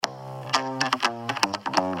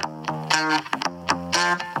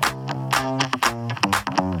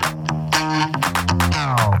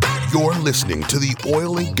listening to the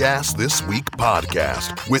Oil and Gas This Week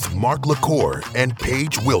podcast with Mark LaCour and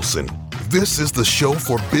Paige Wilson. This is the show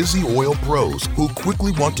for busy oil pros who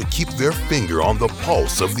quickly want to keep their finger on the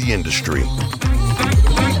pulse of the industry.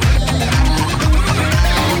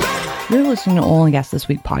 You're listening to Oil and Gas This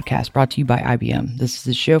Week podcast brought to you by IBM. This is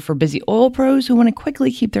a show for busy oil pros who want to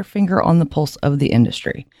quickly keep their finger on the pulse of the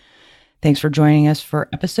industry. Thanks for joining us for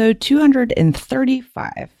episode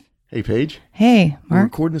 235. Hey, Paige. Hey, Mark. We're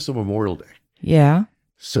recording this on Memorial Day. Yeah.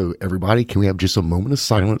 So, everybody, can we have just a moment of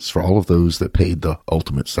silence for all of those that paid the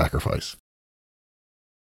ultimate sacrifice?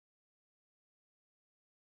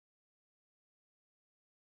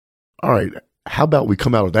 All right. How about we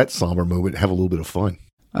come out of that somber moment and have a little bit of fun?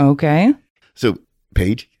 Okay. So,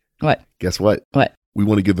 Paige. What? Guess what? What? We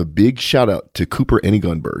want to give a big shout out to Cooper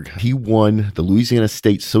Enigunberg. He won the Louisiana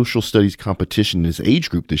State Social Studies competition in his age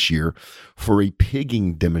group this year for a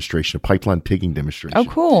pigging demonstration, a pipeline pigging demonstration. Oh,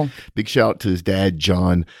 cool. Big shout out to his dad,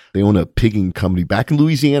 John. They own a pigging company back in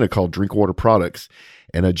Louisiana called Drinkwater Products.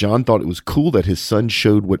 And John thought it was cool that his son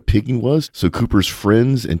showed what pigging was so Cooper's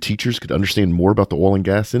friends and teachers could understand more about the oil and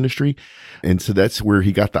gas industry. And so that's where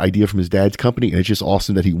he got the idea from his dad's company. And it's just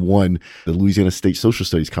awesome that he won the Louisiana State Social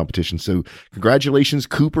Studies competition. So congratulations,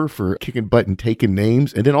 Cooper, for kicking butt and taking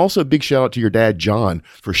names. And then also a big shout out to your dad, John,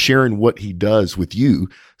 for sharing what he does with you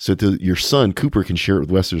so that your son, Cooper, can share it with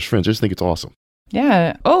the rest of his friends. I just think it's awesome.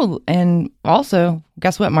 Yeah. Oh, and also,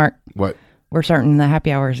 guess what, Mark? What? We're starting the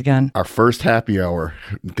happy hours again. Our first happy hour.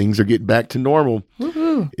 Things are getting back to normal.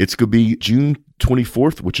 Woohoo. It's going to be June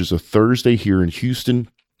 24th, which is a Thursday here in Houston.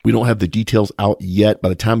 We don't have the details out yet. By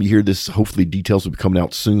the time you hear this, hopefully details will be coming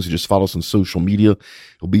out soon. So just follow us on social media.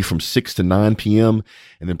 It'll be from 6 to 9 p.m.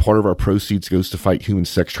 And then part of our proceeds goes to fight human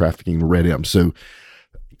sex trafficking in Red M. So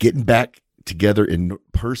getting back together in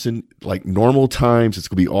person like normal times. It's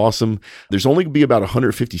going to be awesome. There's only going to be about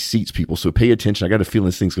 150 seats, people. So pay attention. I got a feeling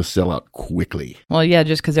this thing's going to sell out quickly. Well, yeah,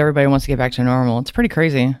 just because everybody wants to get back to normal. It's pretty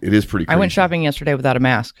crazy. It is pretty crazy. I went shopping yesterday without a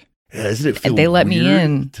mask. Yeah, isn't it feel and they let weird me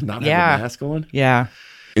in to not have a mask on? Yeah.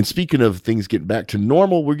 And speaking of things getting back to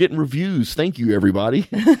normal, we're getting reviews. Thank you, everybody.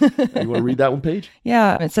 You want to read that one, Paige?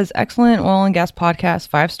 Yeah. It says, excellent oil and gas podcast,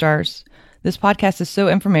 5 stars. This podcast is so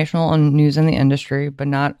informational on news in the industry, but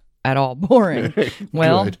not at all boring.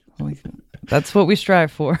 Well, that's what we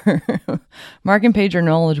strive for. Mark and Paige are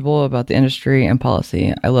knowledgeable about the industry and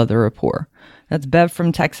policy. I love the rapport. That's Bev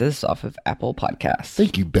from Texas off of Apple Podcasts.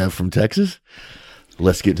 Thank you, Bev from Texas.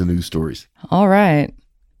 Let's get to news stories. All right.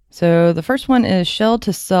 So the first one is Shell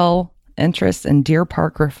to sell interest in Deer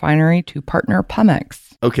Park Refinery to partner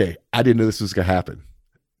Pemex. Okay. I didn't know this was going to happen.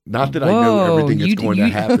 Not that I know everything that's going to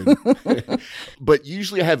happen, but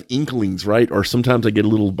usually I have inklings, right? Or sometimes I get a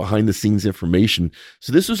little behind the scenes information.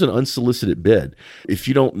 So this was an unsolicited bid. If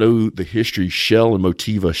you don't know the history, Shell and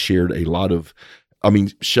Motiva shared a lot of,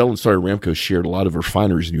 Shell and Saudi Aramco shared a lot of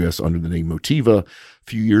refineries in the U.S. under the name Motiva. A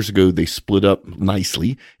few years ago, they split up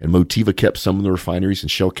nicely, and Motiva kept some of the refineries and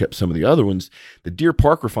Shell kept some of the other ones. The Deer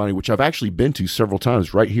Park refinery, which I've actually been to several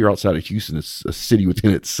times right here outside of Houston, it's a city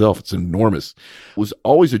within itself. It's enormous. It was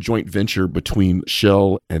always a joint venture between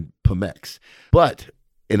Shell and Pemex. But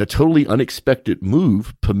in a totally unexpected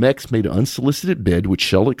move, Pemex made an unsolicited bid, which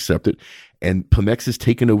Shell accepted, and Pemex has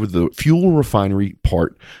taken over the fuel refinery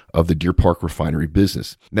part of the Deer Park refinery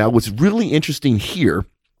business. Now, what's really interesting here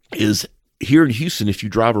is here in Houston, if you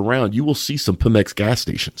drive around, you will see some Pemex gas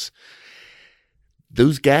stations.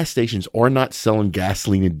 Those gas stations are not selling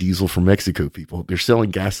gasoline and diesel from Mexico, people. They're selling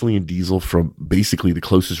gasoline and diesel from basically the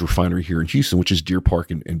closest refinery here in Houston, which is Deer Park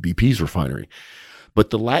and BP's refinery. But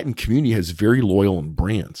the Latin community has very loyal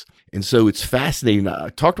brands. And so it's fascinating. I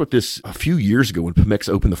talked about this a few years ago when Pemex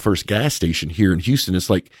opened the first gas station here in Houston. It's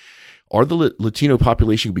like, are the Latino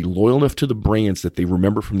population be loyal enough to the brands that they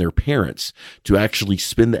remember from their parents to actually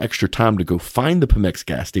spend the extra time to go find the Pemex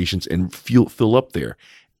gas stations and fill up there?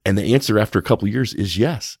 And the answer after a couple of years is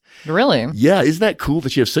yes. Really? Yeah. Isn't that cool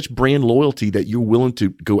that you have such brand loyalty that you're willing to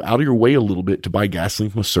go out of your way a little bit to buy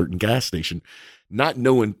gasoline from a certain gas station, not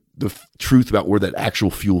knowing the truth about where that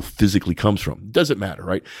actual fuel physically comes from? Doesn't matter,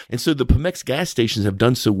 right? And so the Pemex gas stations have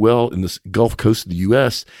done so well in the Gulf Coast of the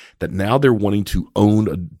U.S. that now they're wanting to own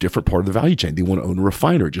a different part of the value chain. They want to own a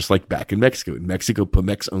refinery, just like back in Mexico. In Mexico,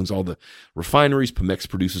 Pemex owns all the refineries. Pemex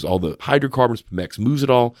produces all the hydrocarbons. Pemex moves it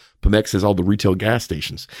all. Pemex has all the retail gas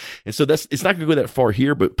stations. And so it's not going to go that far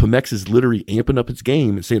here, but Pemex is literally amping up its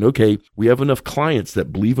game and saying, okay, we have enough clients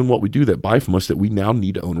that believe in what we do, that buy from us, that we now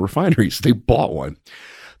need to own refineries. They bought one.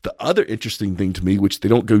 The other interesting thing to me, which they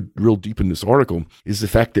don't go real deep in this article, is the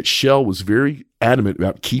fact that Shell was very adamant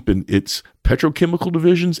about keeping its petrochemical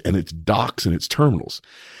divisions and its docks and its terminals.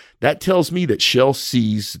 That tells me that Shell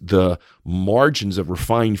sees the margins of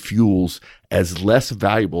refined fuels as less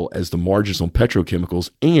valuable as the margins on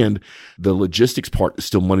petrochemicals, and the logistics part is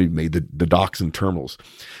still money made, the docks and terminals.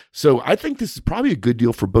 So I think this is probably a good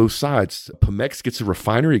deal for both sides. Pemex gets a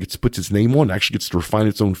refinery, it puts its name on, actually gets to refine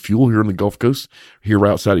its own fuel here on the Gulf Coast, here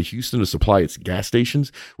outside of Houston, to supply its gas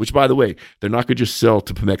stations, which, by the way, they're not going to just sell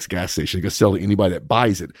to Pemex gas stations. They're going to sell to anybody that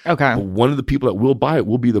buys it. Okay. But one of the people that will buy it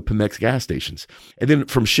will be the Pemex gas stations. And then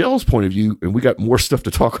from Shell's point of view, and we got more stuff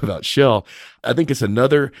to talk about Shell, I think it's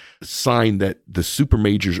another sign that the super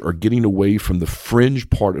majors are getting away from the fringe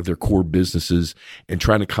part of their core businesses and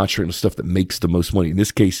trying to concentrate on the stuff that makes the most money. In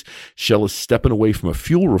this case, Shell is stepping away from a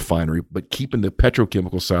fuel refinery, but keeping the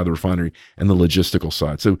petrochemical side of the refinery and the logistical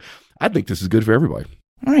side. So I think this is good for everybody.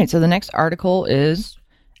 All right. So the next article is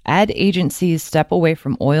ad agencies step away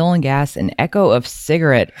from oil and gas in echo of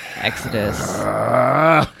cigarette exodus.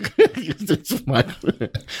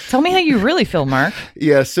 Tell me how you really feel, Mark.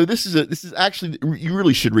 Yeah, so this is actually, you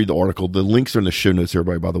really should read the article. The links are in the show notes,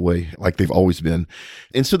 everybody, by the way, like they've always been.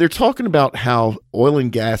 And so they're talking about how oil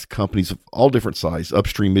and gas companies of all different sizes,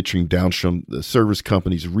 upstream, midstream, downstream, the service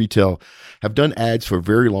companies, retail, have done ads for a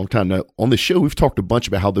very long time. Now, on the show, we've talked a bunch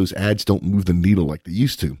about how those ads don't move the needle like they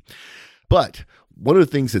used to. But one of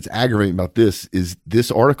the things that's aggravating about this is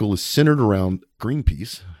this article is centered around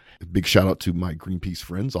Greenpeace. Big shout out to my Greenpeace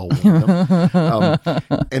friends, all of them.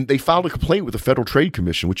 And they filed a complaint with the Federal Trade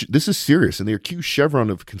Commission, which this is serious. And they accuse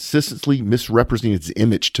Chevron of consistently misrepresenting its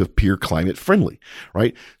image to appear climate friendly,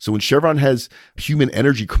 right? So when Chevron has human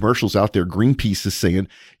energy commercials out there, Greenpeace is saying,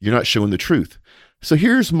 you're not showing the truth. So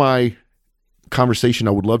here's my conversation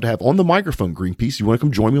I would love to have on the microphone, Greenpeace. You want to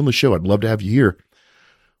come join me on the show? I'd love to have you here.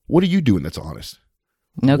 What are you doing that's honest?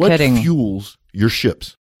 No kidding. What fuels your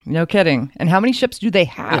ships? No kidding. And how many ships do they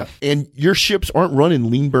have? Yeah. And your ships aren't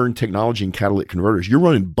running lean burn technology and catalytic converters. You're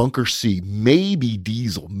running bunker C, maybe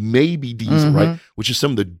diesel, right? Which is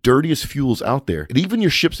some of the dirtiest fuels out there. And even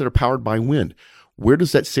your ships that are powered by wind, where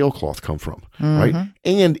does that sailcloth come from, right?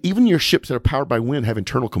 And even your ships that are powered by wind have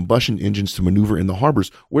internal combustion engines to maneuver in the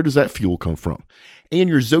harbors. Where does that fuel come from? And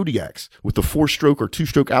your Zodiacs with the 4-stroke or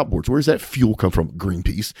 2-stroke outboards, where does that fuel come from?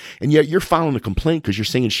 Greenpeace. And yet you're filing a complaint because you're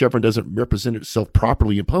saying Chevron doesn't represent itself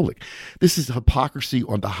properly in public. This is hypocrisy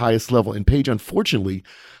on the highest level. And Paige, unfortunately,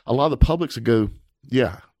 a lot of the publics would go,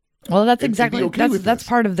 yeah. Well, that's exactly, that's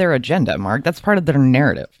part of their agenda, Mark. That's part of their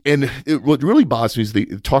narrative. And what really bothers me is they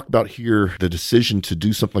talk about here the decision to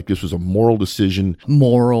do something like this was a moral decision.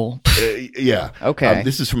 Moral. Yeah. Okay.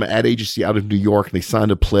 This is from an ad agency out of New York, and they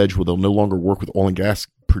signed a pledge where they'll no longer work with oil and gas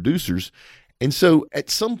producers. And so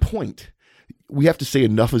at some point, we have to say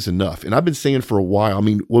enough is enough. And I've been saying for a while, I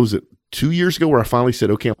mean, what was it? 2 years ago where I finally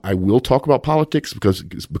said, okay, I will talk about politics because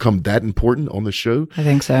it's become that important on the show. I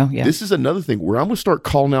think so, yeah. This is another thing where I'm going to start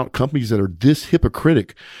calling out companies that are this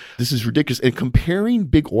hypocritic. This is ridiculous. And comparing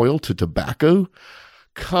big oil to tobacco,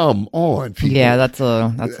 come on, people. Yeah, that's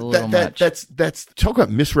a little much. That's talk about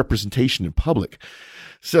misrepresentation in public.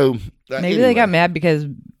 So maybe they got mad because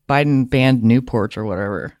Biden banned Newports or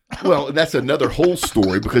whatever. Well, that's another whole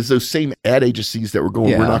story because those same ad agencies that were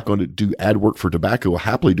going, we're not going to do ad work for tobacco, will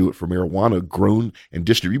happily do it for marijuana grown and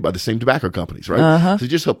distributed by the same tobacco companies, right? So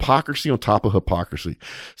just hypocrisy on top of hypocrisy.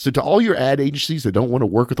 So to all your ad agencies that don't want to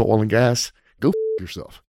work with oil and gas, go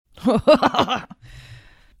yourself.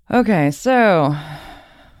 Okay, so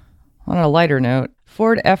on a lighter note,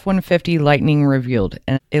 Ford F-150 Lightning revealed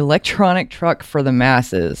an electronic truck for the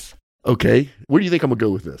masses. Okay. Where do you think I'm going to go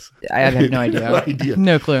with this? I have no idea.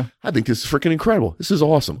 No clue. I think this is freaking incredible. This is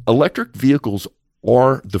awesome. Electric vehicles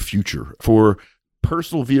are the future. For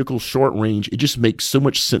personal vehicles, short range, it just makes so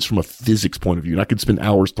much sense from a physics point of view. And I could spend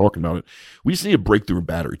hours talking about it. We just need a breakthrough in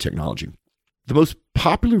battery technology. The most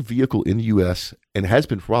popular vehicle in the U.S., and has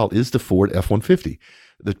been for a while, is the Ford F-150.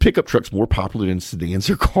 The pickup truck's more popular than sedans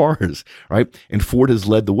or cars, right? And Ford has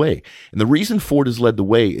led the way. And the reason Ford has led the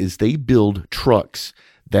way is they build trucks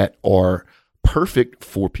that are perfect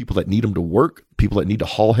for people that need them to work, people that need to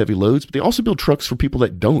haul heavy loads, but they also build trucks for people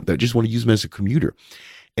that don't, that just want to use them as a commuter.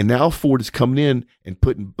 And now Ford is coming in and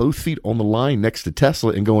putting both feet on the line next to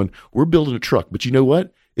Tesla and going, we're building a truck, but you know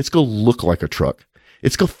what? It's going to look like a truck.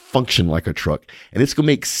 It's going to function like a truck, and it's going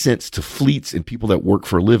to make sense to fleets and people that work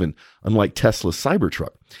for a living, unlike Tesla's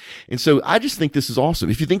Cybertruck. And so I just think this is awesome.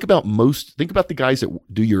 If you think about the guys that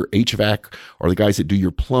do your HVAC or the guys that do your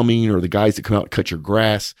plumbing or the guys that come out and cut your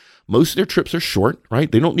grass. Most of their trips are short,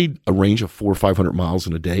 right? They don't need a range of 400 or 500 miles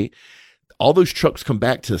in a day. All those trucks come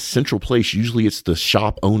back to a central place. Usually it's the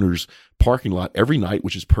shop owner's parking lot every night,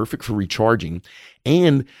 which is perfect for recharging.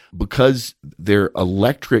 And because they're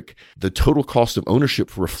electric, the total cost of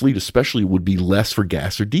ownership for a fleet especially would be less for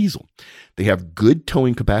gas or diesel. They have good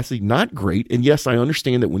towing capacity, not great. And yes, I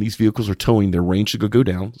understand that when these vehicles are towing, their range should go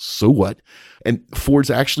down. So what? And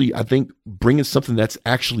Ford's actually, I think, bringing something that's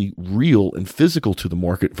actually real and physical to the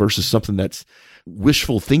market versus something that's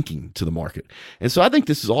wishful thinking to the market. And so I think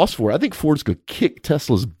this is awesome for it. I think Ford's going to kick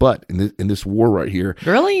Tesla's butt in this war right here.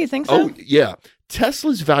 Really? You think so? Oh, yeah.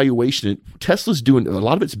 Tesla's valuation, Tesla's doing, a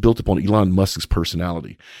lot of it's built upon Elon Musk's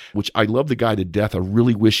personality, which I love the guy to death. I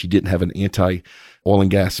really wish he didn't have an anti-oil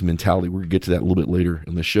and gas mentality. We're going to get to that a little bit later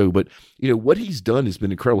in the show. But, what he's done has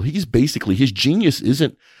been incredible. He's basically, his genius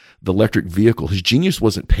isn't the electric vehicle. His genius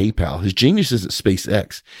wasn't PayPal. His genius isn't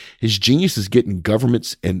SpaceX. His genius is getting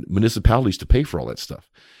governments and municipalities to pay for all that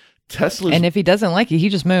stuff. And if he doesn't like it, he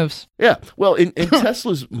just moves. Yeah. Well, and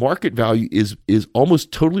Tesla's market value is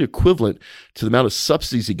almost totally equivalent to the amount of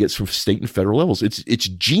subsidies he gets from state and federal levels. It's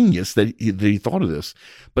genius that he thought of this.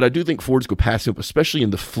 But I do think Ford's going to pass him up, especially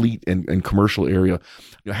in the fleet and commercial area.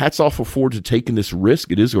 Hats off for Ford to taking this risk.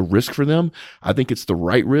 It is a risk for them. I think it's the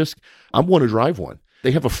right risk. I want to drive one.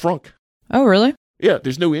 They have a frunk. Oh, really? Yeah,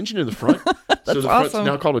 there's no engine in the front. So the front's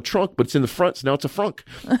now called a trunk, but it's in the front, so now it's a frunk.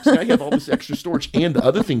 So now you have all this extra storage. And the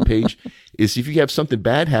other thing, Paige, is if you have something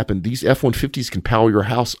bad happen, these F-150s can power your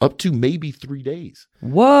house up to maybe 3 days.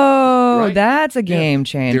 Whoa, right? That's a game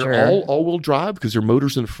changer. They're all-wheel drive because they're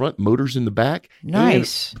motors in the front, motors in the back.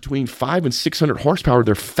 Nice. And between 500 and 600 horsepower,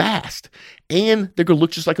 they're fast. And they're going to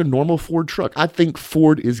look just like a normal Ford truck. I think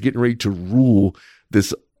Ford is getting ready to rule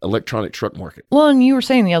this electronic truck market. Well, and you were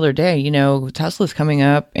saying the other day, Tesla's coming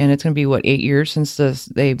up and it's going to be 8 years since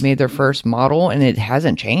they made their first model and it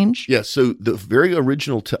hasn't changed. Yeah. So the very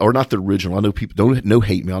original, or not the original, I know people don't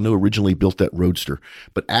hate me. I know originally built that Roadster,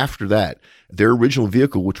 but after that, their original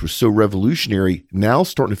vehicle, which was so revolutionary, now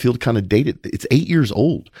starting to feel kind of dated. It's 8 years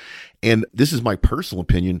old. And this is my personal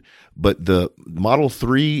opinion, but the Model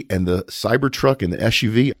 3 and the Cybertruck and the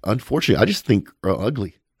SUV, unfortunately, I just think are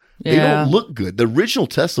ugly. They don't look good. The original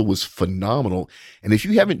Tesla was phenomenal. And if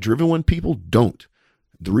you haven't driven one, people don't.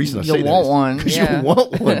 The reason I say that is because you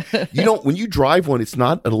want one. When you drive one, it's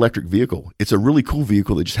not an electric vehicle. It's a really cool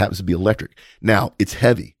vehicle that just happens to be electric. Now, it's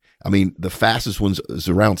heavy. I mean, the fastest one is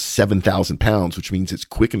around 7,000 pounds, which means it's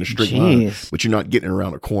quick in a straight line, but you're not getting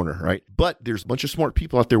around a corner, right? But there's a bunch of smart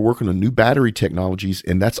people out there working on new battery technologies,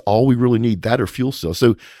 and that's all we really need, that or fuel cells.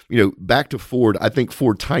 So, back to Ford, I think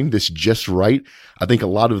Ford timed this just right. I think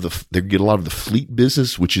they get a lot of the fleet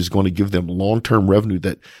business, which is going to give them long-term revenue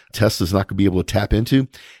that Tesla's not going to be able to tap into.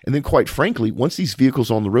 And then quite frankly, once these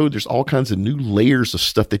vehicles are on the road, there's all kinds of new layers of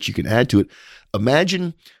stuff that you can add to it.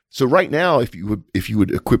 Imagine... So right now, if you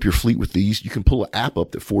would equip your fleet with these, you can pull an app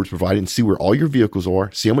up that Ford's provided and see where all your vehicles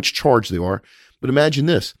are, see how much charge they are. But imagine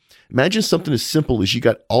this. Imagine something as simple as you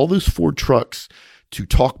got all those Ford trucks to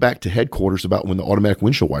talk back to headquarters about when the automatic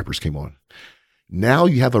windshield wipers came on. Now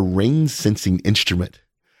you have a rain sensing instrument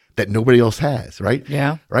that nobody else has, right?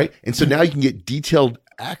 Yeah. Right? And so now you can get detailed,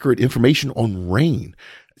 accurate information on rain.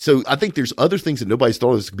 So I think there's other things that nobody's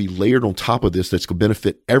thought of that's going to be layered on top of this that's going to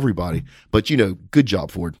benefit everybody. But, good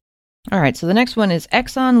job, Ford. All right. So the next one is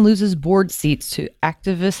Exxon loses board seats to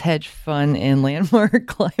activist hedge fund in landmark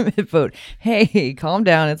climate vote. Hey, calm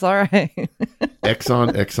down. It's all right.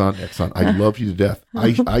 Exxon. I love you to death.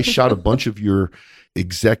 I shot a bunch of your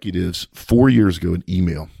executives 4 years ago an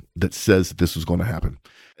email that says that this was going to happen.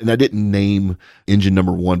 And I didn't name engine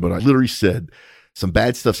number one, but I literally said, some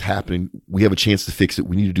bad stuff's happening. We have a chance to fix it.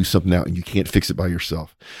 We need to do something now, and you can't fix it by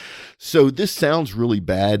yourself. So this sounds really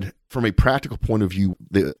bad. From a practical point of view,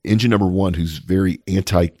 the engine number one, who's very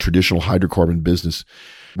anti-traditional hydrocarbon business,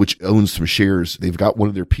 which owns some shares, they've got one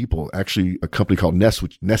of their people, actually a company called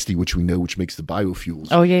Neste, which we know, which makes the biofuels.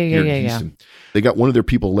 Oh, yeah. They got one of their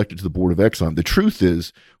people elected to the board of Exxon. The truth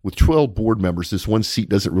is, with 12 board members, this one seat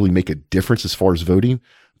doesn't really make a difference as far as voting,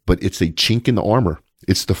 but it's a chink in the armor.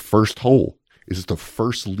 It's the first hole. It's the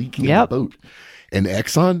first leak in the boat. And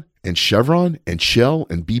Exxon and Chevron and Shell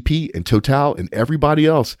and BP and Total and everybody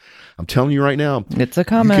else, I'm telling you right now, it's a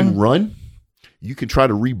coming. You can run. You can try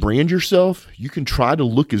to rebrand yourself. You can try to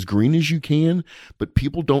look as green as you can, but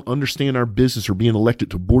people don't understand our business or being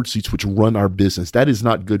elected to board seats which run our business. That is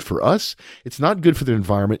not good for us. It's not good for the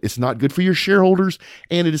environment. It's not good for your shareholders,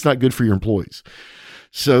 and it is not good for your employees.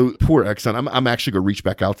 So poor Exxon. I'm actually going to reach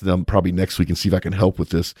back out to them probably next week and see if I can help with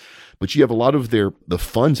this. But you have a lot of the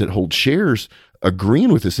funds that hold shares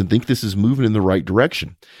agreeing with this and think this is moving in the right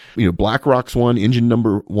direction. BlackRock's one, Engine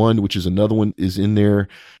Number One, which is another one, is in there.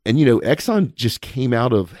 And, Exxon just came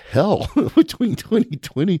out of hell between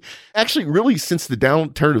 2020. Actually, really since the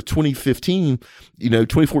downturn of 2015,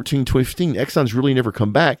 2014, 2015, Exxon's really never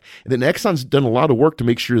come back. And then Exxon's done a lot of work to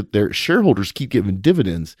make sure that their shareholders keep giving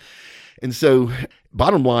dividends. And so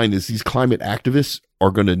bottom line is these climate activists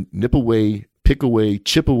are going to nip away, pick away,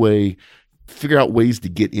 chip away, figure out ways to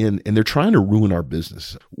get in, and they're trying to ruin our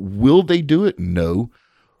business. Will they do it? No.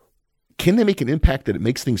 Can they make an impact that it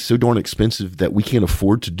makes things so darn expensive that we can't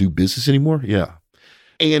afford to do business anymore? Yeah.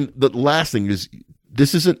 And the last thing is,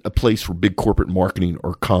 this isn't a place for big corporate marketing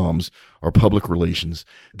or comms or public relations.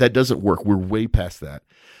 That doesn't work. We're way past that.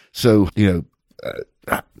 So, damn it.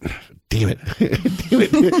 Damn it.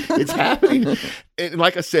 It's happening. And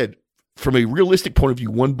like I said, from a realistic point of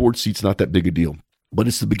view, one board seat's not that big a deal. But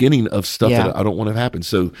it's the beginning of stuff that I don't want to happen.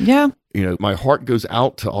 So, my heart goes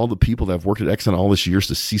out to all the people that have worked at Exxon all this years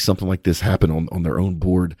to see something like this happen on their own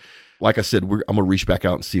board. Like I said, I'm going to reach back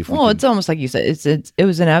out and see if we can. It's almost like you said, it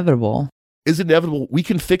was inevitable. Is it inevitable? We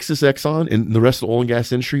can fix this Exxon and the rest of the oil and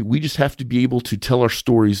gas industry. We just have to be able to tell our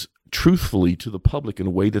stories truthfully to the public in a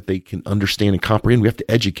way that they can understand and comprehend. We have to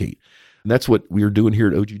educate. And that's what we are doing here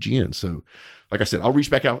at OGGN. So, like I said, I'll reach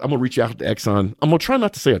back out. I'm going to reach out to Exxon. I'm going to try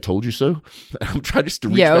not to say I told you so. I'm trying just to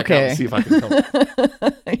reach back out and see if I can help.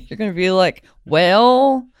 You're going to be like,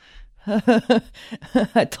 well,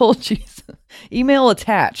 I told you so. Email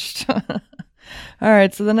attached. All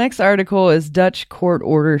right. So the next article is Dutch court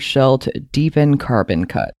orders Shell to deepen carbon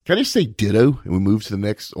cut. Can I just say ditto and we move to the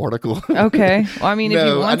next article? Okay. Well, I mean, if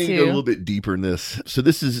you want I need to go a little bit deeper in this. So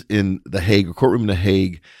this is in The Hague. A courtroom in The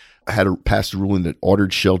Hague had passed a ruling that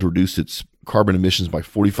ordered Shell to reduce its carbon emissions by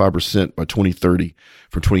 45% by 2030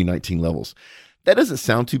 from 2019 levels. That doesn't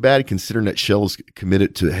sound too bad considering that Shell is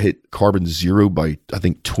committed to hit carbon zero by, I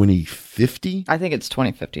think, 2050. I think it's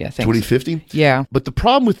 2050. 2050? Yeah. But the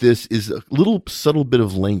problem with this is a little subtle bit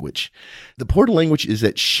of language. The part of language is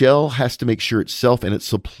that Shell has to make sure itself and its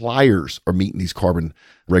suppliers are meeting these carbon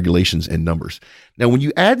regulations and numbers. Now, when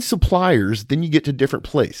you add suppliers, then you get to a different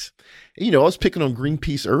place. I was picking on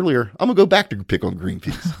Greenpeace earlier. I'm going to go back to pick on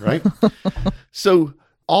Greenpeace, right? So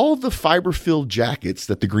all the fiber-filled jackets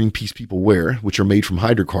that the Greenpeace people wear, which are made from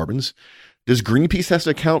hydrocarbons, does Greenpeace have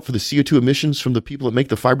to account for the CO2 emissions from the people that make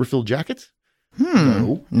the fiber-filled jackets?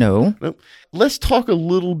 No. Let's talk a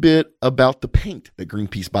little bit about the paint that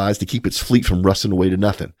Greenpeace buys to keep its fleet from rusting away to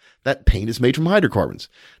nothing. That paint is made from hydrocarbons.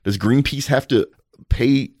 Does Greenpeace have to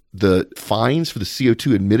pay the fines for the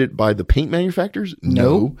CO2 emitted by the paint manufacturers?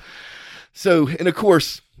 No. So, and of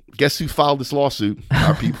course, guess who filed this lawsuit?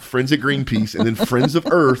 Our people, friends at Greenpeace, and then Friends of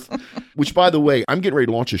Earth, which, by the way, I'm getting ready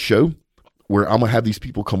to launch a show where I'm going to have these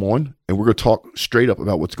people come on and we're going to talk straight up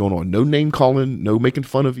about what's going on. No name calling, no making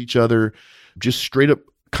fun of each other, just straight up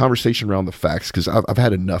conversation around the facts because I've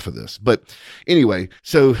had enough of this. But anyway,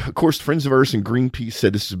 so of course, Friends of Earth and Greenpeace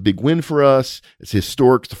said this is a big win for us. It's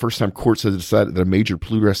historic. It's the first time courts have decided that a major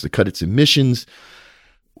polluter has to cut its emissions.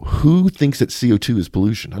 Who thinks that CO2 is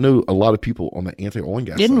pollution? I know a lot of people on the anti-oil and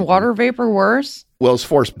gas Isn't side water vapor worse? Well, as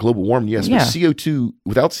far as global warming, yes. Yeah. But CO2,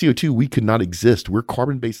 without CO2, we could not exist. We're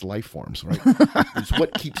carbon-based life forms, right? It's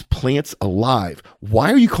what keeps plants alive.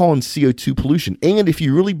 Why are you calling CO2 pollution? And if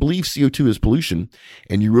you really believe CO2 is pollution,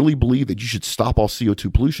 and you really believe that you should stop all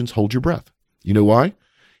CO2 pollutions, hold your breath. You know why?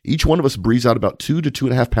 Each one of us breathes out about 2 to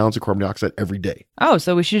 2.5 pounds of carbon dioxide every day. Oh,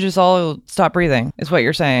 so we should just all stop breathing, is what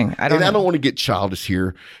you're saying. I don't want to get childish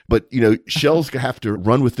here, but Shell's gonna have to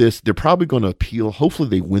run with this. They're probably going to appeal. Hopefully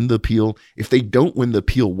they win the appeal. If they don't win the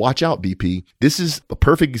appeal, watch out, BP. This is a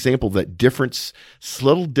perfect example of that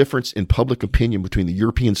subtle difference in public opinion between the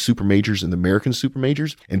European super majors and the American super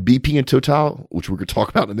majors. And BP and Total, which we're going to talk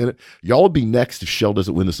about in a minute, y'all will be next if Shell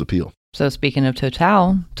doesn't win this appeal. So speaking of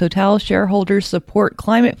Total shareholders support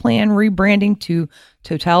climate plan rebranding to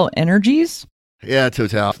TotalEnergies. Yeah,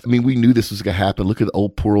 Total. I mean, we knew this was going to happen. Look at the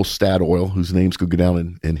poor old Statoil, whose name's going to go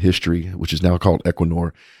down in history, which is now called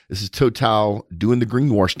Equinor. This is Total doing the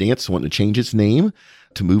greenwash dance, wanting to change its name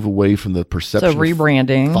to move away from the perception of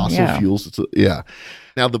rebranding fossil fuels.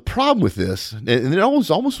 Now, the problem with this, and it almost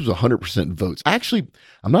was 100% votes. Actually,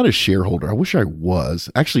 I'm not a shareholder. I wish I was.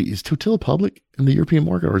 Actually, is Total public in the European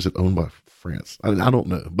market, or is it owned by France? I don't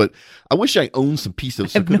know, but I wish I owned some piece of.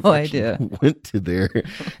 I have no idea. Went to there,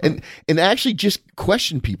 and actually just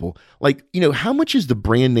question people like, how much is the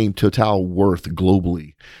brand name Total worth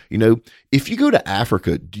globally? If you go to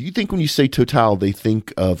Africa, do you think when you say Total, they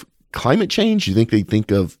think of climate change? Do you think they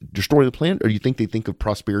think of destroying the planet, or do you think they think of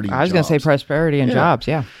prosperity and I was going to say prosperity and jobs,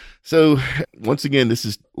 yeah. So once again, this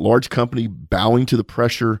is large company bowing to the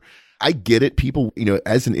pressure. I get it. People,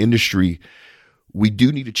 as an industry, we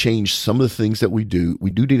do need to change some of the things that we do.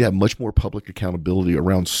 We do need to have much more public accountability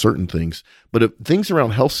around certain things. But if things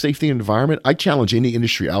around health, safety, and environment, I challenge any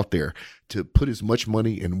industry out there to put as much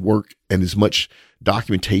money and work and as much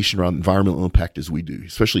documentation around environmental impact as we do,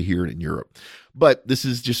 especially here in Europe. But this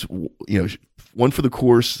is just, one for the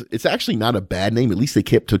course. It's actually not a bad name. At least they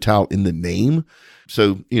kept Total in the name.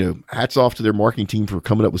 So, hats off to their marketing team for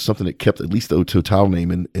coming up with something that kept at least the Total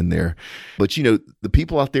name in there. But, the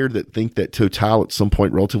people out there that think that Total at some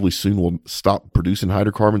point relatively soon will stop producing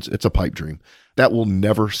hydrocarbons, it's a pipe dream. That will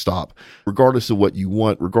never stop, regardless of what you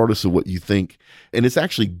want, regardless of what you think. And it's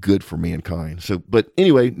actually good for mankind. So, but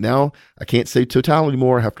anyway, now I can't say Total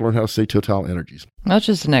anymore. I have to learn how to say TotalEnergies. That's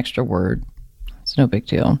just an extra word. It's no big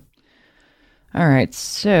deal. All right,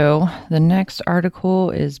 so the next article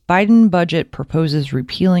is Biden budget proposes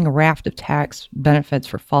repealing a raft of tax benefits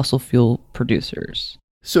for fossil fuel producers.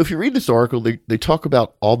 So if you read this article, they talk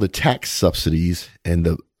about all the tax subsidies and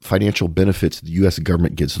the financial benefits the U.S.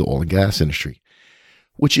 government gives to the oil and gas industry,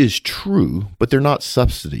 which is true, but they're not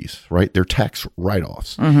subsidies, right? They're tax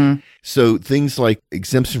write-offs. Mm-hmm. So things like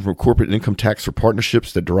exemption from corporate income tax for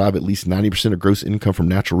partnerships that derive at least 90% of gross income from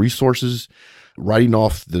natural resources, writing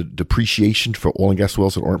off the depreciation for oil and gas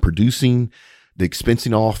wells that aren't producing, the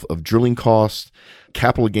expensing off of drilling costs,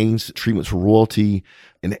 capital gains treatments for royalty,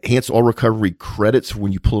 enhanced oil recovery credits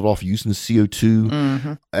when you pull it off using the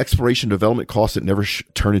CO2, exploration development costs that never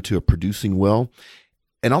turn into a producing well.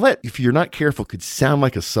 And all that, if you're not careful, could sound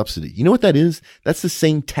like a subsidy. You know what that is? That's the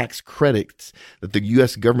same tax credits that the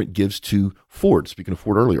U.S. government gives to Ford, speaking of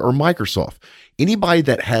Ford earlier, or Microsoft. Anybody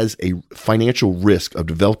that has a financial risk of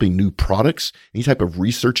developing new products, any type of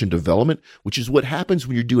research and development, which is what happens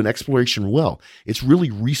when you're doing exploration well. It's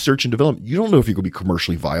really research and development. You don't know if you're going to be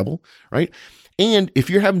commercially viable, right? And if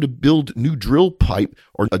you're having to build new drill pipe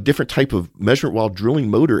or a different type of measurement while drilling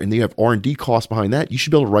motor and you have R&D costs behind that, you should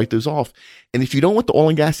be able to write those off. And if you don't want the oil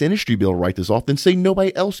and gas industry to be able to write this off, then say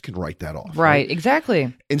nobody else can write that off. Right,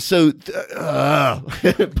 exactly. And so,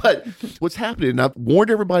 but what's happening, and I've warned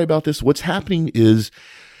everybody about this, what's happening is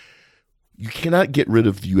you cannot get rid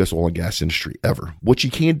of the U.S. oil and gas industry ever. What you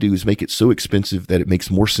can do is make it so expensive that it makes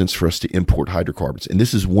more sense for us to import hydrocarbons. And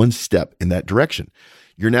this is one step in that direction.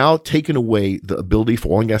 You're now taking away the ability for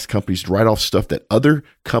oil and gas companies to write off stuff that other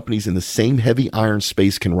companies in the same heavy iron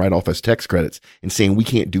space can write off as tax credits and saying we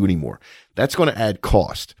can't do anymore. That's going to add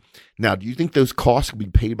cost. Now, do you think those costs will be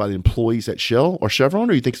paid by the employees at Shell or Chevron, or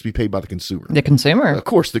do you think it's going to be paid by the consumer? The consumer. Of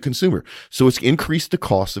course, the consumer. So it's increased the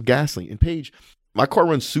cost of gasoline. And Paige, my car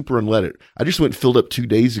runs super unleaded. I just went and filled up 2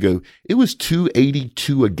 days ago. It was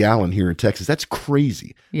 $2.82 a gallon here in Texas. That's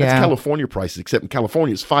crazy. Yeah. That's California prices, except in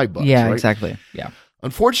California it's $5. Yeah, right? exactly. Yeah.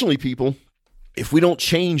 Unfortunately, people, if we don't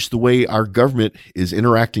change the way our government is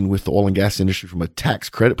interacting with the oil and gas industry from a tax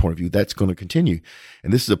credit point of view, that's going to continue.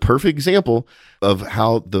 And this is a perfect example of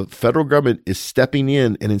how the federal government is stepping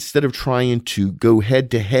in, and instead of trying to go head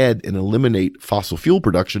to head and eliminate fossil fuel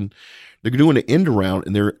production, they're doing an end around,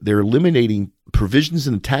 and they're eliminating provisions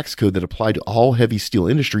in the tax code that apply to all heavy steel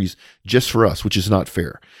industries just for us, which is not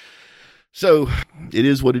fair. So it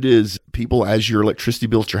is what it is. People, as your electricity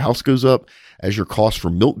bill at your house goes up, as your cost for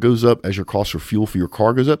milk goes up, as your cost for fuel for your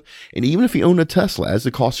car goes up, and even if you own a Tesla, as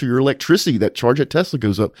the cost for your electricity that charge at Tesla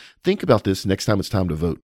goes up, think about this next time it's time to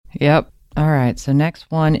vote. Yep. All right. So next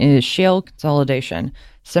one is shale consolidation.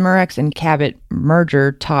 Cimarex and Cabot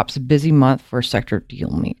merger tops busy month for sector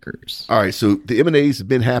deal makers. All right. So the M&As have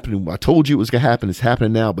been happening. I told you it was going to happen. It's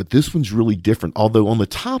happening now, but this one's really different. Although on the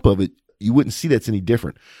top of it, you wouldn't see that's any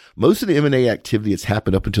different. Most of the M&A activity that's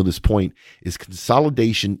happened up until this point is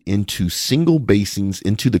consolidation into single basins,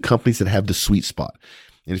 into the companies that have the sweet spot.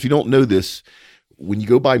 And if you don't know this, when you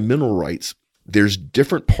go buy mineral rights, there's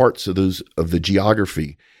different parts of the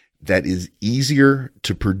geography that is easier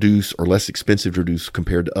to produce or less expensive to produce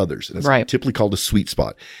compared to others. And that's typically called a sweet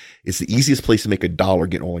spot. It's the easiest place to make $1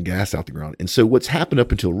 getting oil and gas out the ground. And so what's happened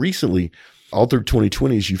up until recently, all through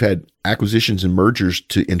 2020, is you've had acquisitions and mergers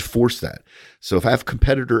to enforce that. So if I have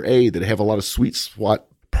competitor A that have a lot of sweet spot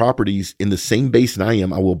properties in the same basin I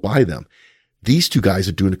am, I will buy them. These two guys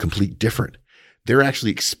are doing a complete different. They're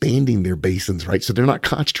actually expanding their basins, right? So they're not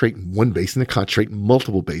concentrating one basin, they're concentrating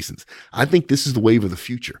multiple basins. I think this is the wave of the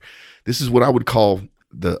future. This is what I would call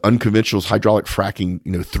the unconventional hydraulic fracking,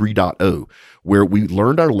 3.0, where we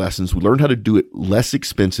learned our lessons. We learned how to do it less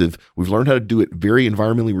expensive. We've learned how to do it very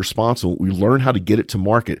environmentally responsible. We learned how to get it to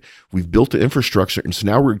market. We've built the infrastructure. And so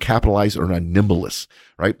now we're capitalizing on our nimbleness,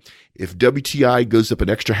 right? If WTI goes up an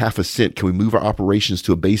extra half a cent, can we move our operations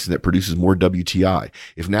to a basin that produces more WTI?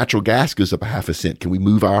 If natural gas goes up a half a cent, can we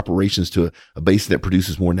move our operations to a basin that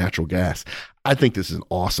produces more natural gas? I think this is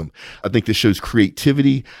awesome. I think this shows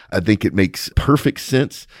creativity. I think it makes perfect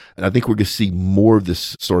sense. And I think we're going to see more of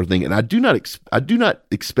this sort of thing. And I do not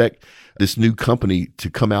expect this new company to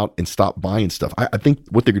come out and stop buying stuff. I think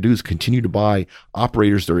what they're going to do is continue to buy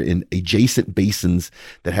operators that are in adjacent basins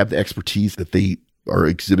that have the expertise that they are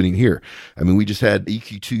exhibiting here. I mean, we just had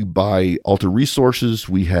EQ2 buy Alta Resources.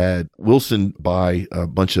 We had Wilson buy a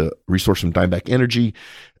bunch of resources from Diamondback Energy.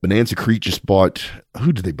 Bonanza Creek just bought,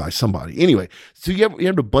 who did they buy? Somebody. Anyway, so you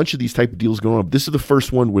have a bunch of these type of deals going on. This is the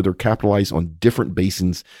first one where they're capitalized on different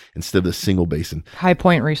basins instead of a single basin. High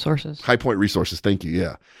Point Resources. High Point Resources. Thank you.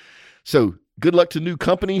 Yeah. So good luck to new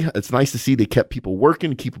company. It's nice to see they kept people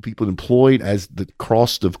working, keep people employed. As the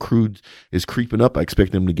cost of crude is creeping up, I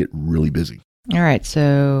expect them to get really busy. All right,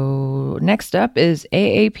 so next up is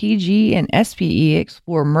AAPG and SPE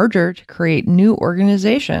explore merger to create new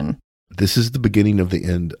organization. This is the beginning of the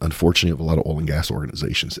end, unfortunately, of a lot of oil and gas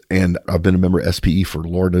organizations. And I've been a member of SPE for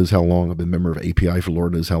Lord knows how long. I've been a member of API for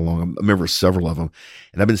Lord knows how long. I'm a member of several of them.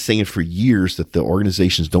 And I've been saying for years that the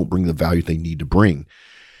organizations don't bring the value they need to bring.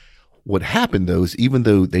 What happened, though, is even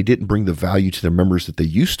though they didn't bring the value to their members that they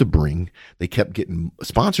used to bring, they kept getting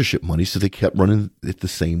sponsorship money, so they kept running it the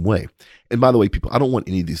same way. And by the way, people, I don't want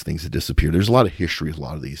any of these things to disappear. There's a lot of history with a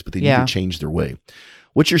lot of these, but they need to change their way.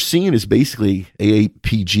 What you're seeing is basically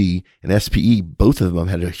AAPG and SPE, both of them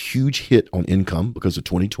had a huge hit on income because of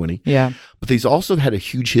 2020. Yeah. But they've also had a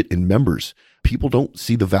huge hit in members. People don't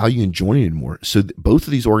see the value in joining anymore. So both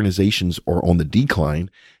of these organizations are on the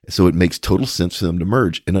decline. So it makes total sense for them to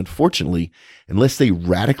merge. And unfortunately, unless they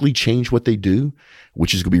radically change what they do,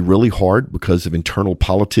 which is going to be really hard because of internal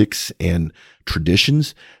politics and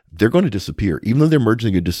traditions, they're going to disappear. Even though they're merging,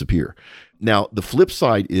 they're going to disappear. Now, the flip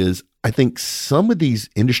side is I think some of these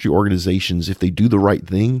industry organizations, if they do the right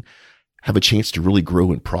thing, have a chance to really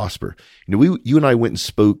grow and prosper. You and I went and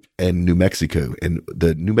spoke in New Mexico, and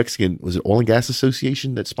the New Mexican, was it Oil and Gas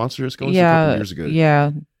Association that sponsored us going a couple years ago?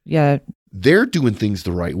 Yeah. They're doing things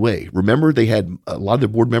the right way. Remember, they had a lot of their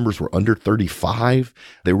board members were under 35.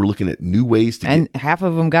 They were looking at new ways to half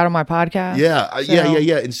of them got on my podcast.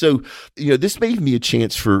 Yeah. And so, this may be a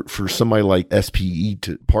chance for somebody like SPE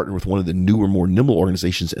to partner with one of the newer, more nimble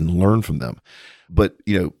organizations and learn from them. But,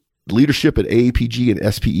 leadership at AAPG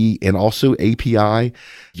and SPE and also API,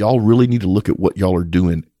 y'all really need to look at what y'all are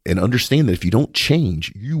doing and understand that if you don't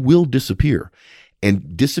change, you will disappear.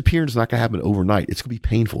 And disappearing is not going to happen overnight. It's going to be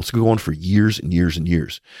painful. It's going to go on for years and years and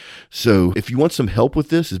years. So if you want some help with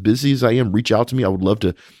this, as busy as I am, reach out to me. I would love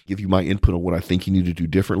to give you my input on what I think you need to do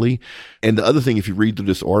differently. And the other thing, if you read through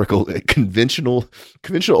this article, conventional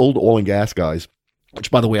old oil and gas guys, which,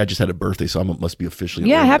 by the way, I just had a birthday, so I must be officially.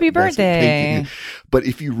 Yeah, happy birthday. But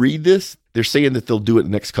if you read this, they're saying that they'll do it in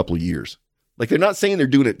the next couple of years. Like, they're not saying they're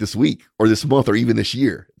doing it this week or this month or even this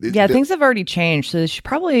year. Things have already changed, so they should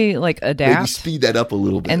probably adapt. Maybe speed that up a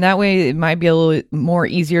little bit. And that way it might be a little more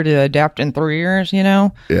easier to adapt in 3 years,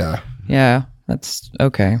 Yeah. Yeah, that's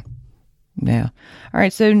okay. Yeah. All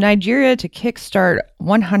right, so Nigeria to kickstart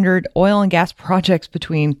 100 oil and gas projects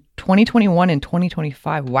between 2021 and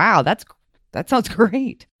 2025. Wow, that sounds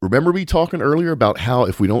great. Remember me talking earlier about how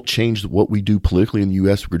if we don't change what we do politically in the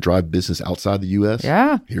U.S., we could drive business outside the U.S.?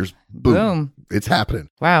 Yeah. Here's boom. It's happening.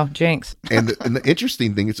 Wow, jinx. And the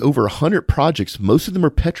interesting thing, it's over 100 projects. Most of them are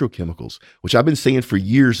petrochemicals, which I've been saying for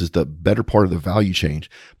years is the better part of the value chain.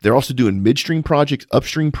 They're also doing midstream projects,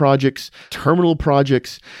 upstream projects, terminal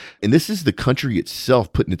projects. And this is the country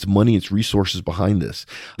itself putting its money, its resources behind this.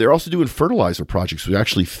 They're also doing fertilizer projects, which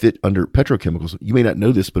actually fit under petrochemicals. You may not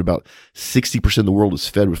know this, but about 60% of the world is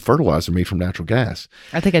fed with fertilizer made from natural gas.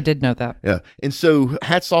 I think I did know that. Yeah. And so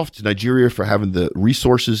hats off to Nigeria for having the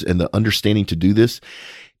resources and the understanding to do this.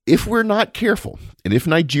 If we're not careful, and if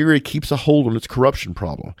Nigeria keeps a hold on its corruption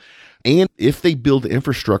problem, and if they build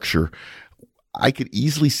infrastructure, I could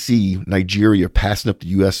easily see Nigeria passing up the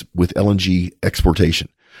U.S. with LNG exportation,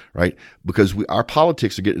 right? Because our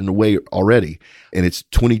politics are getting in the way already, and it's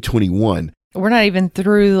 2021. We're not even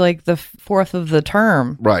through the fourth of the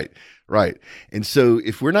term. Right. Right. And so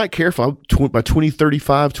if we're not careful, by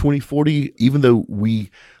 2035, 2040, even though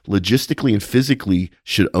we logistically and physically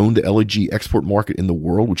should own the LNG export market in the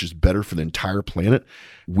world, which is better for the entire planet,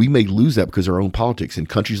 we may lose that because of our own politics. And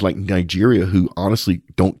countries like Nigeria, who honestly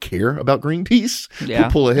don't care about Greenpeace, will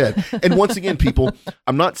pull ahead. And once again, people,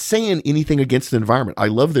 I'm not saying anything against the environment. I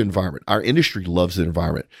love the environment. Our industry loves the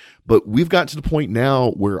environment. But we've got to the point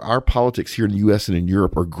now where our politics here in the U.S. and in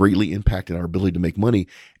Europe are greatly impacting our ability to make money.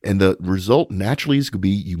 And the result naturally is going to be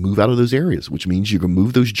you move out of those areas, which means you're going to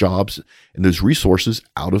move those jobs and those resources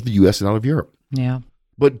out of the U.S. and out of Europe. Yeah.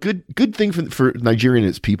 But good thing for Nigeria and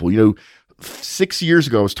its people. 6 years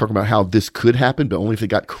ago, I was talking about how this could happen, but only if they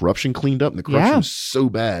got corruption cleaned up. And the corruption was so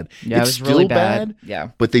bad. Yeah, it's it was still really bad. Yeah.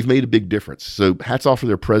 But they've made a big difference. So hats off to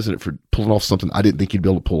their president for pulling off something I didn't think he'd be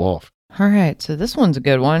able to pull off. All right, so this one's a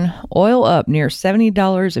good one. Oil up near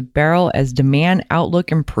 $70 a barrel as demand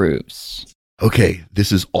outlook improves. Okay,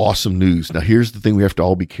 this is awesome news. Now, here's the thing we have to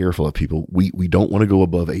all be careful of, people. We don't want to go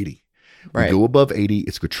above 80. Right. We go above 80,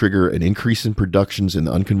 it's going to trigger an increase in productions in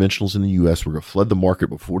the unconventionals in the U.S. We're going to flood the market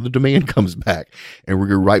before the demand comes back, and we're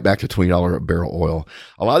going right back to $20 a barrel oil.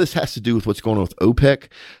 A lot of this has to do with what's going on with OPEC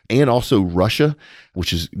and also Russia,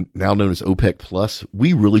 which is now known as OPEC Plus.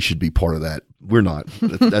 We really should be part of that. We're not.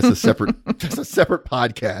 That's a separate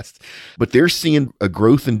podcast. But they're seeing a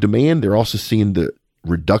growth in demand. They're also seeing the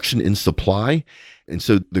reduction in supply. And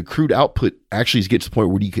so the crude output actually gets to the point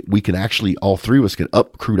where we can actually, all three of us can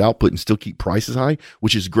up crude output and still keep prices high,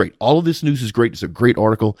 which is great. All of this news is great. It's a great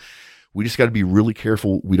article. We just got to be really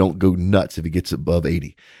careful we don't go nuts if it gets above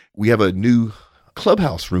 80. We have a new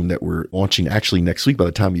clubhouse room that we're launching actually next week by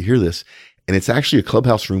the time you hear this. And it's actually a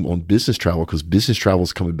clubhouse room on business travel because business travel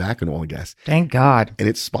is coming back in oil and gas. Thank God. And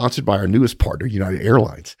it's sponsored by our newest partner, United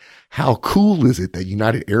Airlines. How cool is it that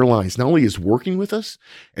United Airlines not only is working with us,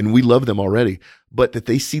 and we love them already, but that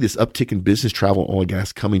they see this uptick in business travel and oil and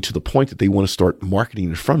gas coming to the point that they want to start marketing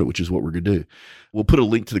in front of it, which is what we're going to do. We'll put a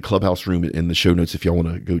link to the clubhouse room in the show notes if y'all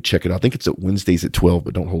want to go check it out. I think it's at Wednesdays at 12,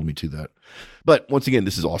 but don't hold me to that. But once again,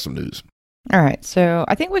 this is awesome news. All right, so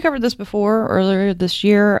I think we covered this before earlier this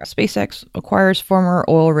year. SpaceX acquires former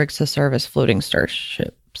oil rigs to serve as floating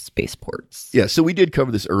Starship spaceports. Yeah, so we did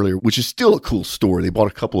cover this earlier, which is still a cool story. They bought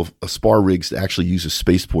a couple of spar rigs to actually use as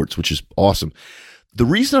spaceports, which is awesome. The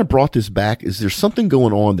reason I brought this back is there's something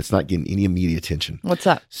going on that's not getting any immediate attention. What's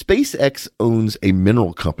up? SpaceX owns a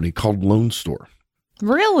mineral company called Lone Star.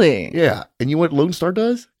 Really? Yeah. And you know what Lone Star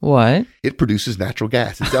does? What? It produces natural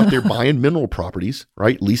gas. It's out there buying mineral properties,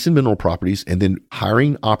 right? Leasing mineral properties and then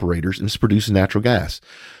hiring operators, and it's producing natural gas.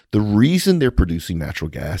 The reason they're producing natural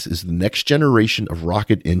gas is the next generation of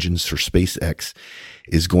rocket engines for SpaceX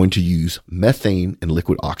is going to use methane and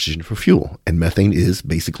liquid oxygen for fuel. And methane is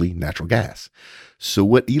basically natural gas. So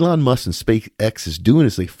what Elon Musk and SpaceX is doing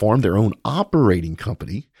is they formed their own operating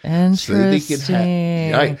company.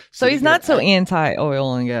 Interesting. So he's not so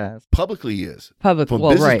anti-oil and gas. Publicly he is. From a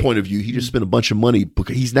business point of view, he just spent a bunch of money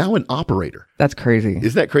because he's now an operator. That's crazy.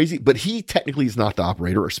 Isn't that crazy? But he technically is not the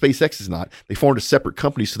operator, or SpaceX is not. They formed a separate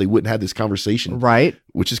company so they wouldn't have this conversation. Right.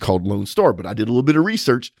 Which is called Lone Star. But I did a little bit of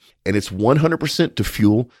research, and it's 100% to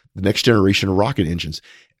fuel the next generation of rocket engines.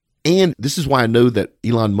 And this is why I know that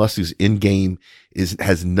Elon Musk's end game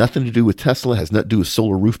has nothing to do with Tesla, has nothing to do with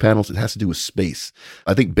solar roof panels. It has to do with space.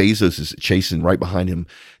 I think Bezos is chasing right behind him.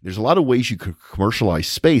 There's a lot of ways you could commercialize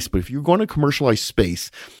space, but if you're going to commercialize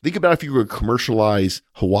space, think about if you were going to commercialize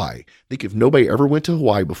Hawaii. Think if nobody ever went to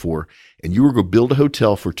Hawaii before and you were going to build a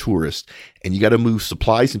hotel for tourists and you got to move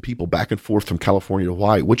supplies and people back and forth from California to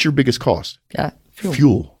Hawaii. What's your biggest cost? Yeah.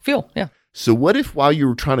 Fuel. Yeah. So what if while you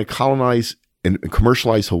were trying to colonize and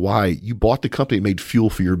commercialize Hawaii, you bought the company that made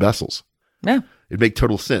fuel for your vessels? Yeah. It'd make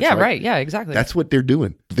total sense. Yeah, right. Yeah, exactly. That's what they're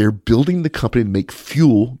doing. They're building the company to make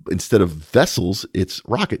fuel. Instead of vessels, it's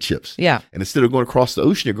rocket ships. Yeah. And instead of going across the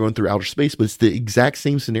ocean, you're going through outer space, but it's the exact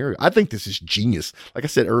same scenario. I think this is genius. Like I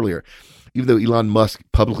said earlier, even though Elon Musk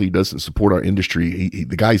publicly doesn't support our industry,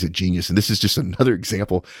 the guy's a genius. And this is just another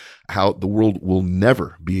example how the world will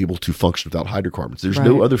never be able to function without hydrocarbons. There's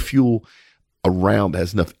no other fuel around that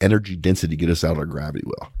has enough energy density to get us out of our gravity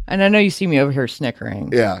well. And I know you see me over here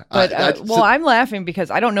snickering. Yeah. But I'm laughing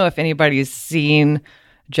because I don't know if anybody's seen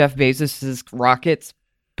Jeff Bezos's rockets,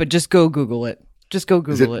 but just go Google it. Just go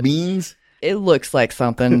Google it. Means? It looks like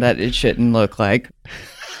something that it shouldn't look like.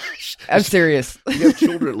 I'm serious. You have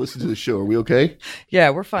children that listen to the show. Are we okay?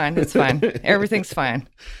 Yeah, we're fine. It's fine. Everything's fine.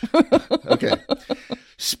 Okay.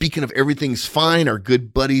 Speaking of everything's fine, our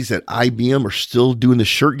good buddies at IBM are still doing the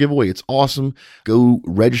shirt giveaway. It's awesome. Go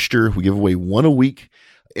register. We give away one a week.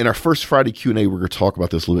 In our first Friday Q&A, we're going to talk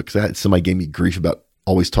about this a little bit because somebody gave me grief about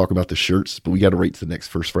always talk about the shirts, but we got to wait to the next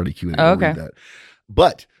First Friday Q&A to okay. read that.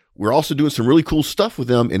 But we're also doing some really cool stuff with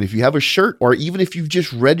them. And if you have a shirt, or even if you've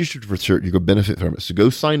just registered for a shirt, you're going to benefit from it. So go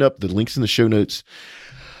sign up. The link's in the show notes.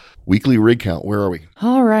 Weekly rig count. Where are we?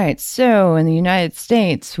 All right. So in the United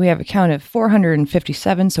States, we have a count of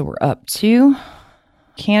 457. So we're up 2.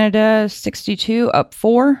 Canada, 62, up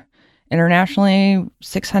 4. Internationally,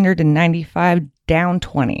 695, down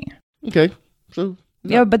 20. Okay. So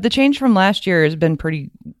yeah, but the change from last year has been pretty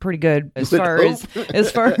good as far as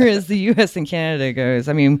the U.S. and Canada goes.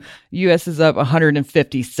 I mean, U.S. is up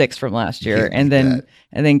 156 from last year, and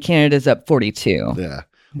then Canada's up 42. Yeah,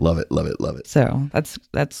 love it. So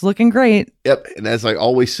that's looking great. Yep, and as I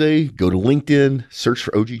always say, go to LinkedIn, search for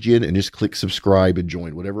OGGN, and just click subscribe and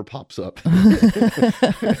join whatever pops up.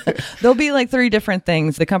 There'll be like 3 different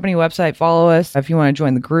things. The company website, follow us. If you want to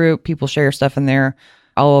join the group, people share stuff in there.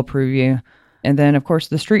 I'll approve you. And then, of course,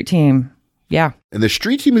 the street team. Yeah. And the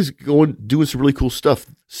street team is doing some really cool stuff.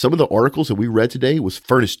 Some of the articles that we read today was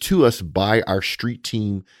furnished to us by our street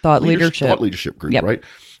team thought leadership group, yep. Right?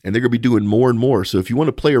 And they're going to be doing more and more. So if you want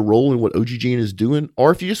to play a role in what OGGN is doing,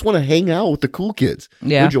 or if you just want to hang out with the cool kids,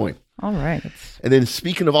 go join. All right. And then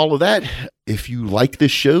speaking of all of that, if you like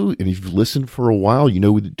this show and if you've listened for a while, you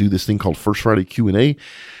know we do this thing called First Friday Q&A.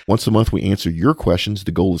 Once a month, we answer your questions.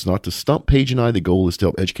 The goal is not to stump Paige and I. The goal is to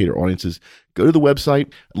help educate our audiences. Go to the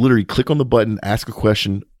website, literally click on the button, ask a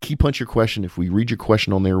question, key punch your question. If we read your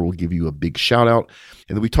question on there, we'll give you a big shout out.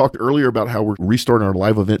 And then we talked earlier about how we're restarting our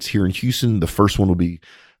live events here in Houston. The first one will be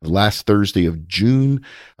the last Thursday of June.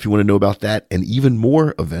 If you want to know about that and even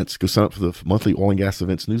more events, go sign up for the monthly oil and gas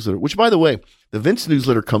events newsletter, which, by the way, the events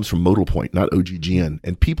newsletter comes from Modal Point, not OGGN.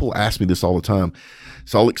 And people ask me this all the time,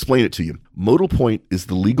 so I'll explain it to you. Modal Point is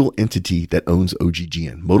the legal entity that owns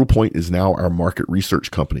OGGN. Modal Point is now our market research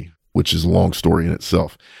company, which is a long story in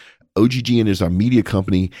itself. OGGN is our media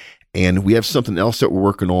company, and we have something else that we're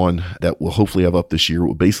working on that we'll hopefully have up this year. It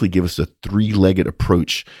will basically give us a 3-legged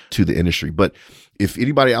approach to the industry. But if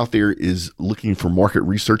anybody out there is looking for market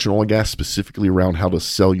research in oil and gas, specifically around how to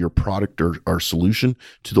sell your product or solution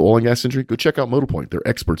to the oil and gas industry, go check out Modal Point. They're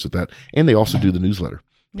experts at that. And they also do the newsletter.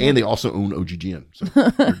 Yeah. And they also own OGGN. So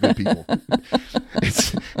they're good people.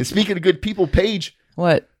 And speaking of good people, Paige.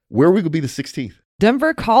 What? Where are we going to be the 16th?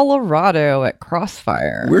 Denver, Colorado at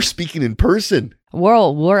Crossfire. We're speaking in person.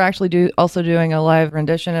 Well, we're actually also doing a live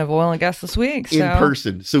rendition of Oil and Gas this week. In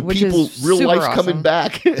person. So people, real life's awesome. Coming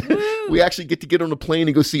back. We actually get to get on a plane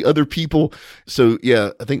and go see other people. So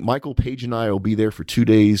yeah, I think Michael, Paige, and I will be there for 2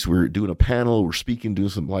 days. We're doing a panel. We're speaking, doing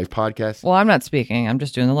some live podcasts. Well, I'm not speaking. I'm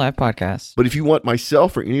just doing the live podcast. But if you want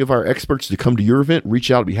myself or any of our experts to come to your event,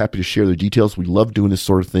 reach out. I'd be happy to share the details. We love doing this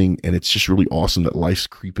sort of thing. And it's just really awesome that life's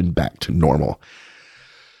creeping back to normal.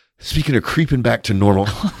 Speaking of creeping back to normal.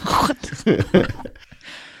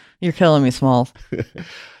 You're killing me, Smalls. You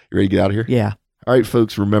ready to get out of here? Yeah. All right,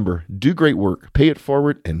 folks, remember, do great work, pay it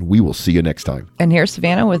forward, and we will see you next time. And here's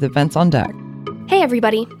Savannah with Events on Deck. Hey,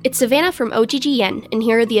 everybody. It's Savannah from OGGN, and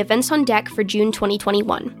here are the events on deck for June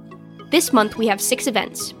 2021. This month, we have 6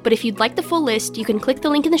 events, but if you'd like the full list, you can click the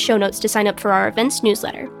link in the show notes to sign up for our events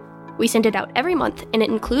newsletter. We send it out every month, and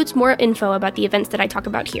it includes more info about the events that I talk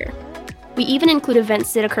about here. We even include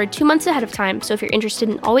events that occurred 2 months ahead of time, so if you're interested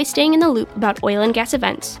in always staying in the loop about oil and gas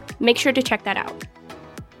events, make sure to check that out.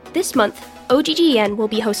 This month, OGGN will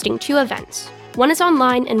be hosting 2 events. One is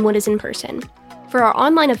online and one is in person. For our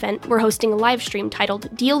online event, we're hosting a live stream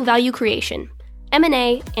titled Deal Value Creation,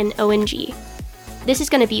 M&A, and ONG. This is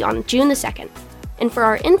going to be on June the 2nd. And for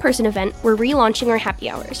our in-person event, we're relaunching our happy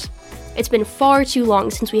hours. It's been far too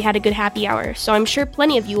long since we had a good happy hour, so I'm sure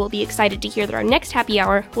plenty of you will be excited to hear that our next happy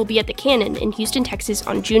hour will be at the Cannon in Houston, Texas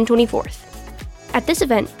on June 24th. At this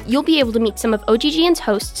event, you'll be able to meet some of OGGN's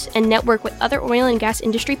hosts and network with other oil and gas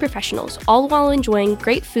industry professionals, all while enjoying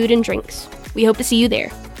great food and drinks. We hope to see you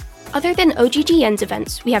there. Other than OGGN's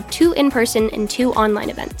events, we have 2 in-person and 2 online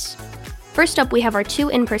events. First up, we have our 2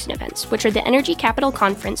 in-person events, which are the Energy Capital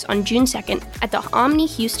Conference on June 2nd at the Omni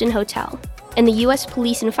Houston Hotel, and the U.S.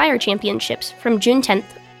 Police and Fire Championships from June 10th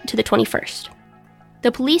to the 21st.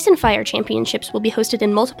 The Police and Fire Championships will be hosted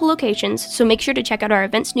in multiple locations, so make sure to check out our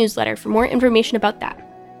events newsletter for more information about that.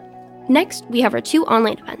 Next, we have our 2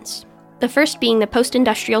 online events, the first being the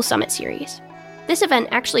Post-Industrial Summit Series. This event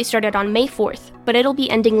actually started on May 4th, but it'll be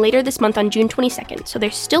ending later this month on June 22nd, so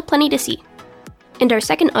there's still plenty to see. And our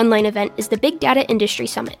second online event is the Big Data Industry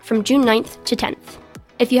Summit from June 9th to 10th.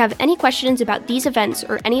 If you have any questions about these events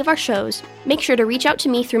or any of our shows, make sure to reach out to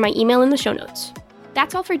me through my email in the show notes.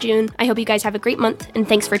 That's all for June. I hope you guys have a great month, and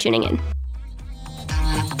thanks for tuning in.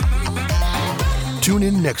 Tune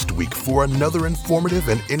in next week for another informative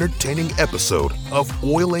and entertaining episode of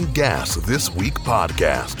Oil and Gas This Week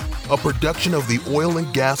podcast, a production of the Oil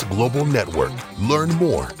and Gas Global Network. Learn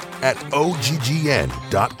more at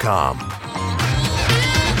OGGN.com.